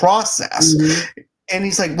week to process. Mm-hmm. And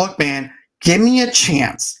he's like, look, man, give me a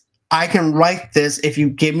chance. I can write this if you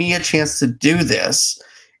give me a chance to do this.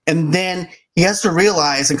 And then he has to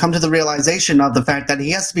realize and come to the realization of the fact that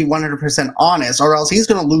he has to be 100% honest or else he's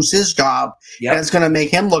going to lose his job. Yep. And it's going to make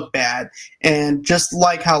him look bad. And just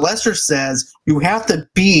like how Lester says, you have to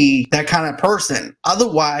be that kind of person.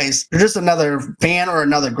 Otherwise, you're just another fan or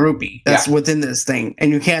another groupie that's within this thing.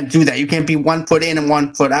 And you can't do that. You can't be 1 foot in and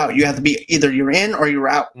 1 foot out. You have to be either you're in or you're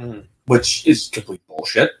out. Mm-hmm. Which is complete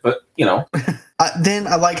bullshit, but then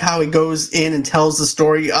I like how he goes in and tells the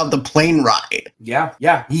story of the plane ride.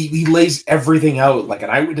 Yeah. He lays everything out, like an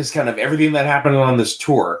eyewitness account of everything that happened on this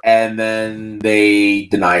tour, and then they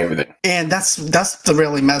deny everything. And that's the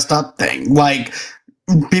really messed up thing. Like,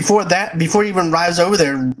 before he even arrives over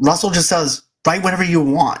there, Russell just says, write whatever you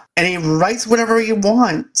want. And he writes whatever he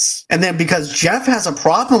wants. And then because Jeff has a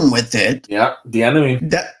problem with it. Yeah, the enemy.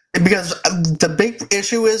 Because the big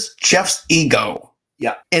issue is Jeff's ego.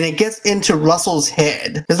 Yeah. And it gets into Russell's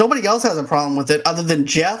head. Because nobody else has a problem with it other than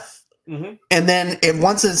Jeff. Mm-hmm. And then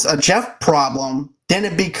once it's a Jeff problem, then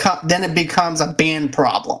it becomes a band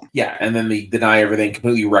problem. Yeah, and then they deny everything,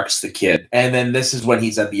 completely wrecks the kid. And then this is when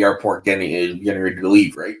he's at the airport getting ready to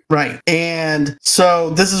leave, right? Right. And so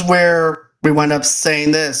this is where we wind up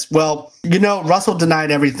saying this. Well, Russell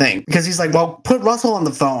denied everything. Because he's like, well, put Russell on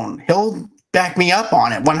the phone. He'll back me up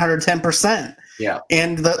on it 110%. Yeah.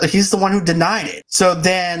 And he's the one who denied it. So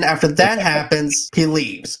then after that happens, he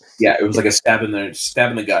leaves. Yeah, it was like a stab in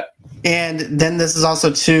the gut. And then this is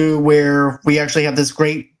also too where we actually have this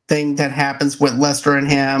great thing that happens with Lester and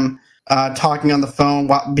him talking on the phone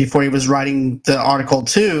before he was writing the article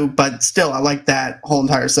too. But still, I like that whole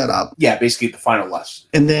entire setup. Yeah, basically the final lesson.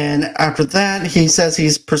 And then after that, he says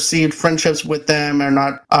he's perceived friendships with them are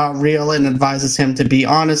not real and advises him to be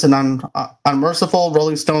honest and unmerciful.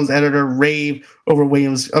 Rolling Stone's editor rave over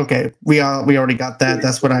Williams. Okay, we already got that.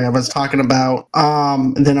 That's what I was talking about.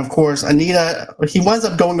 And then of course Anita, he winds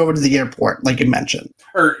up going over to the airport, like you mentioned.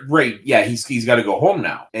 Right, yeah, he's got to go home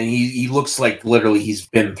now, and he looks like literally he's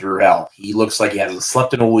been through hell. He looks like he hasn't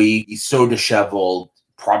slept in a week. He's so disheveled,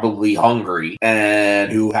 probably hungry,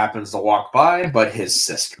 and who happens to walk by but his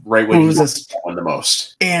sister, right when he's on the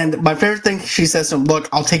most. And my favorite thing, she says to him, look,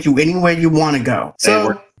 I'll take you anywhere you want to go.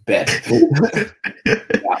 So bed.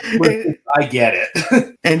 I get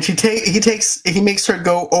it. And he makes her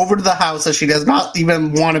go over to the house that she does not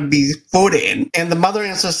even want to be put in. And the mother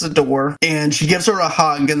answers the door and she gives her a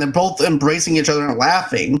hug and they're both embracing each other and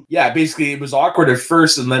laughing. Yeah, basically it was awkward at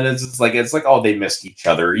first and then it's like oh, they missed each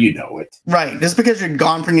other, it. Right. Just because you're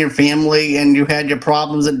gone from your family and you had your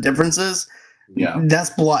problems and differences. Yeah. That's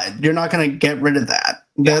blood. You're not gonna get rid of that.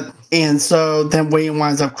 Yeah. And so then William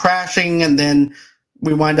winds up crashing and then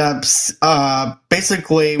we wind up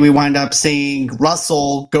seeing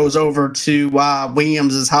Russell goes over to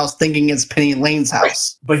Williams's house thinking it's Penny Lane's house.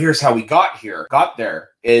 Right. But here's how we got there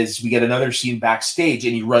is we get another scene backstage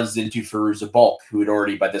and he runs into Fairuza Balk, who had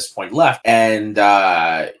already by this point left, and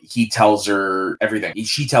he tells her everything.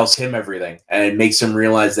 She tells him everything and it makes him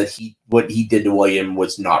realize that what he did to William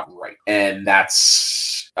was not right. And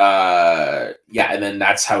that's and then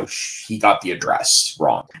that's how he got the address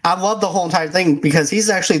wrong. I love the whole entire thing because he's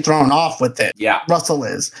actually thrown off with it. Yeah. Russell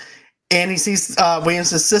is. And he sees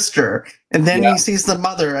Williams' sister, and then he sees the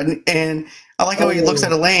mother, and I like how he looks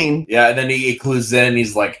at Elaine. Yeah, and then he clues in,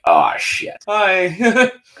 he's like, oh, shit. Hi.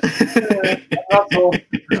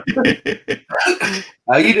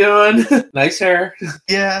 How you doing? Nice hair.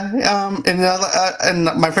 Yeah, and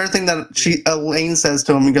my favorite thing that Elaine says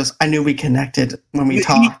to him, he goes, I knew we connected when we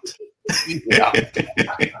talked. Yeah.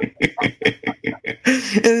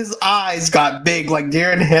 And his eyes got big like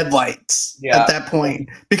deer in headlights at that point.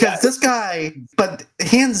 Because this guy, but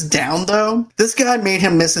hands down though, this guy made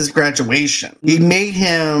him miss his graduation. He made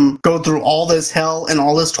him go through all this hell and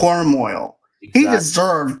all this turmoil. Exactly. He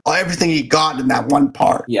deserved everything he got in that one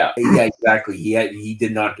part. Yeah, exactly. He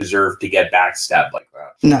did not deserve to get backstabbed like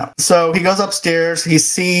that. No. So he goes upstairs, he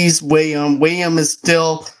sees William. William is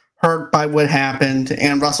still hurt by what happened,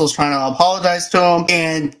 and Russell's trying to apologize to him,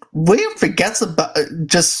 and William forgives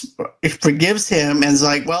him and is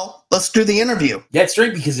like, well, let's do the interview. Yeah, it's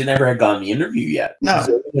strange because they never had gotten the interview yet. No.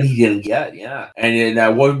 So he didn't get, And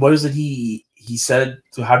then what is it he said?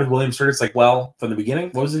 So how did William start? It's like, well, from the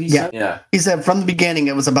beginning? What was it he said? Yeah. He said from the beginning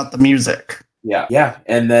it was about the music. Yeah. Yeah.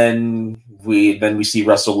 And then we see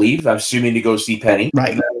Russell leave, I'm assuming to go see Penny.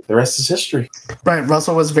 Right. The rest is history. Right.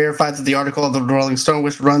 Russell was verified that the article of the Rolling Stone,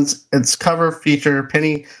 which runs its cover feature,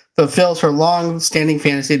 Penny fulfills her long-standing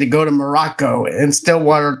fantasy to go to Morocco and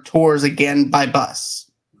Stillwater tours again by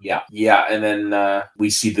bus. Yeah. Yeah. And then we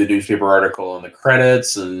see the newspaper article in the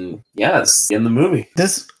credits, and it's in the movie.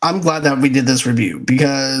 I'm glad that we did this review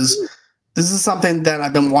because this is something that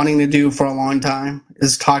I've been wanting to do for a long time,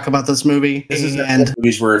 is talk about this movie. This is the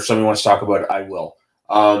movies where if somebody wants to talk about it, I will.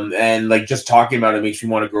 And like just talking about it makes me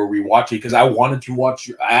want to go rewatch it because I wanted to watch.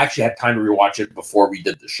 I actually had time to rewatch it before we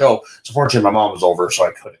did the show. So fortunately, my mom was over, so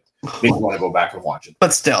I couldn't. Make me want to go back and watch it.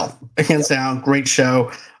 But still, hands down, great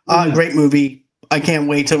show, great movie. I can't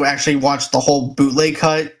wait to actually watch the whole bootleg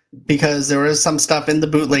cut, because there is some stuff in the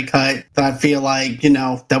bootleg cut that I feel like,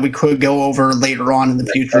 that we could go over later on in the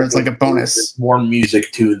future. It's like a bonus. There's more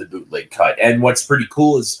music too in the bootleg cut. And what's pretty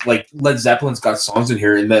cool is like Led Zeppelin's got songs in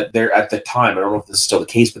here, and that they're at the time, I don't know if this is still the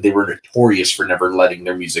case, but they were notorious for never letting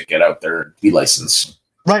their music get out there and be licensed.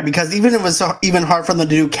 Right, because even it was even hard for them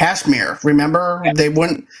to do Kashmir. Remember, they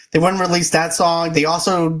wouldn't release that song. They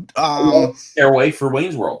also Stairway for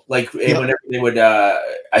Wayne's World. Like whenever they would,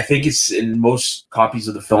 I think it's in most copies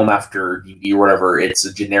of the film after DVD or whatever, it's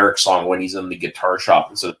a generic song when he's in the guitar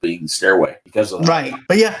shop instead of being Stairway because of that. Right,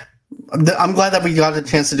 but yeah. I'm glad that we got a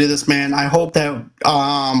chance to do this, man. I hope that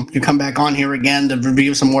you come back on here again to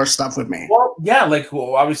review some more stuff with me. Well, yeah,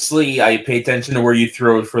 obviously I pay attention to where you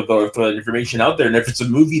throw for the information out there, and if it's a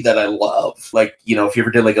movie that I love, like if you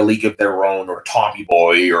ever did like A League of Their Own or Tommy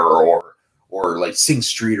Boy or like Sing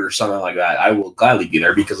Street or something like that, I will gladly be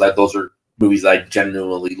there because those are movies I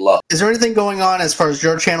genuinely love. Is there anything going on as far as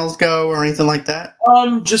your channels go or anything like that?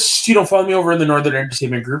 Just follow me over in the Northern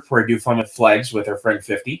Entertainment Group, where I do Fun with Flags with our friend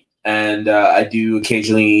 50. And I do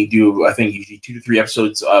occasionally I think usually 2 to 3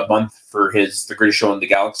 episodes a month for The Greatest Show in the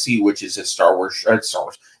Galaxy, which is his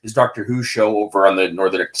his Doctor Who show over on the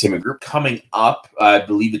Northern Entertainment Group. Coming up, I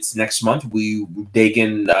believe it's next month, my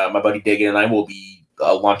buddy Dagan and I will be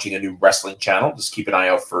launching a new wrestling channel. Just keep an eye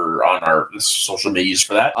out on our social medias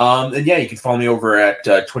for that. And you can follow me over at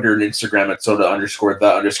Twitter and Instagram at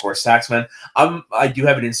soda_the_saxman. I do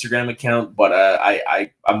have an Instagram account, but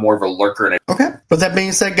I'm more of a lurker. Okay. With that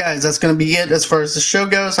being said, guys, that's going to be it as far as the show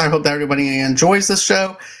goes. I hope that everybody enjoys this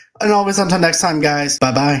show. And always until next time, guys.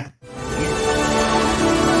 Bye-bye.